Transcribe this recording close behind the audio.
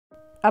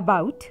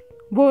About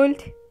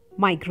World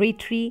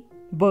Migratory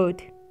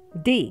Bird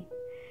Day.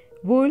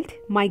 World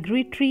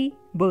Migratory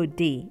Bird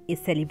Day is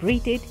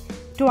celebrated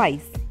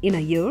twice in a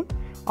year,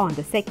 on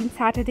the second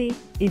Saturday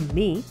in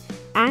May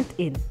and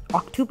in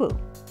October.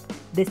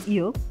 This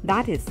year,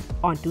 that is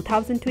on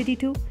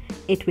 2022,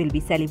 it will be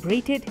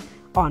celebrated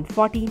on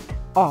 14th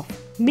of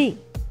May.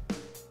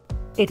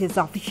 It is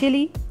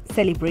officially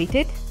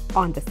celebrated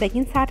on the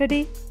second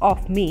Saturday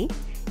of May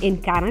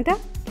in Canada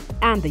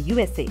and the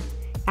USA,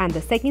 and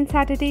the second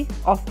Saturday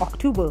of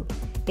October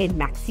in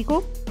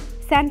Mexico,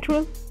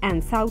 Central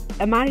and South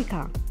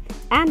America,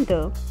 and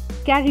the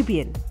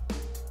Caribbean.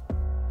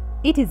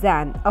 It is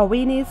an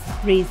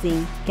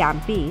awareness-raising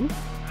campaign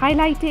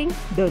highlighting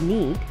the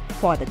need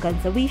for the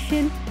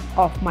conservation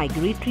of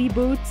migratory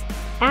birds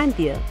and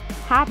their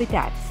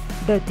habitats.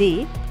 The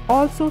day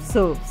also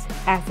serves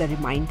as a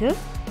reminder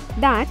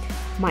that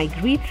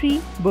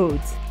migratory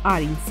birds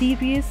are in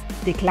serious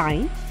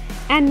decline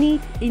and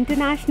need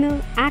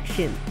international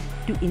action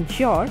to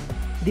ensure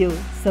their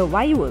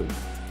survival.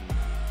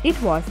 It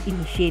was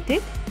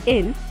initiated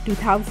in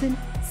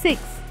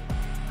 2006.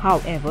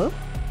 However,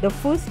 the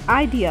first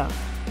idea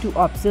to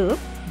observe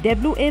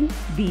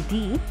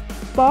WMBD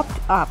popped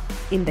up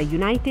in the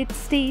United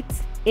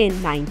States in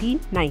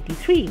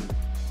 1993.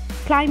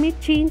 Climate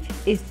change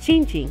is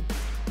changing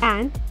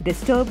and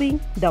disturbing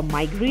the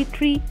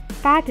migratory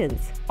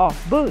patterns of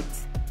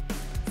birds.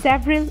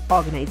 Several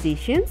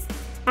organizations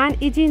and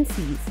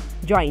agencies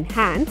join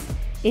hands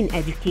in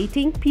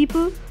educating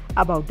people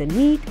about the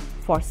need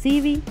for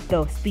saving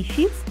the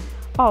species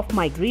of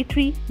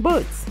migratory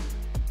birds.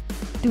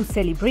 To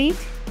celebrate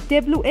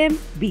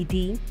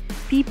WMBD,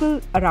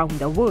 people around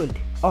the world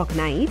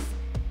organize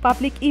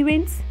public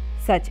events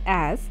such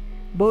as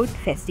bird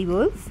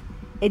festivals,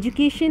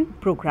 education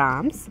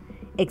programs,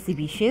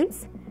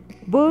 exhibitions,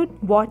 bird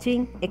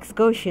watching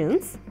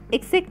excursions,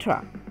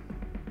 etc.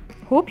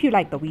 Hope you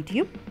like the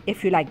video.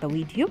 If you like the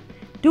video,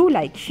 do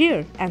like,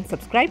 share and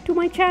subscribe to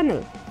my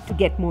channel to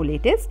get more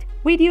latest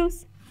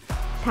videos.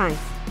 Thanks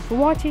for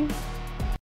watching.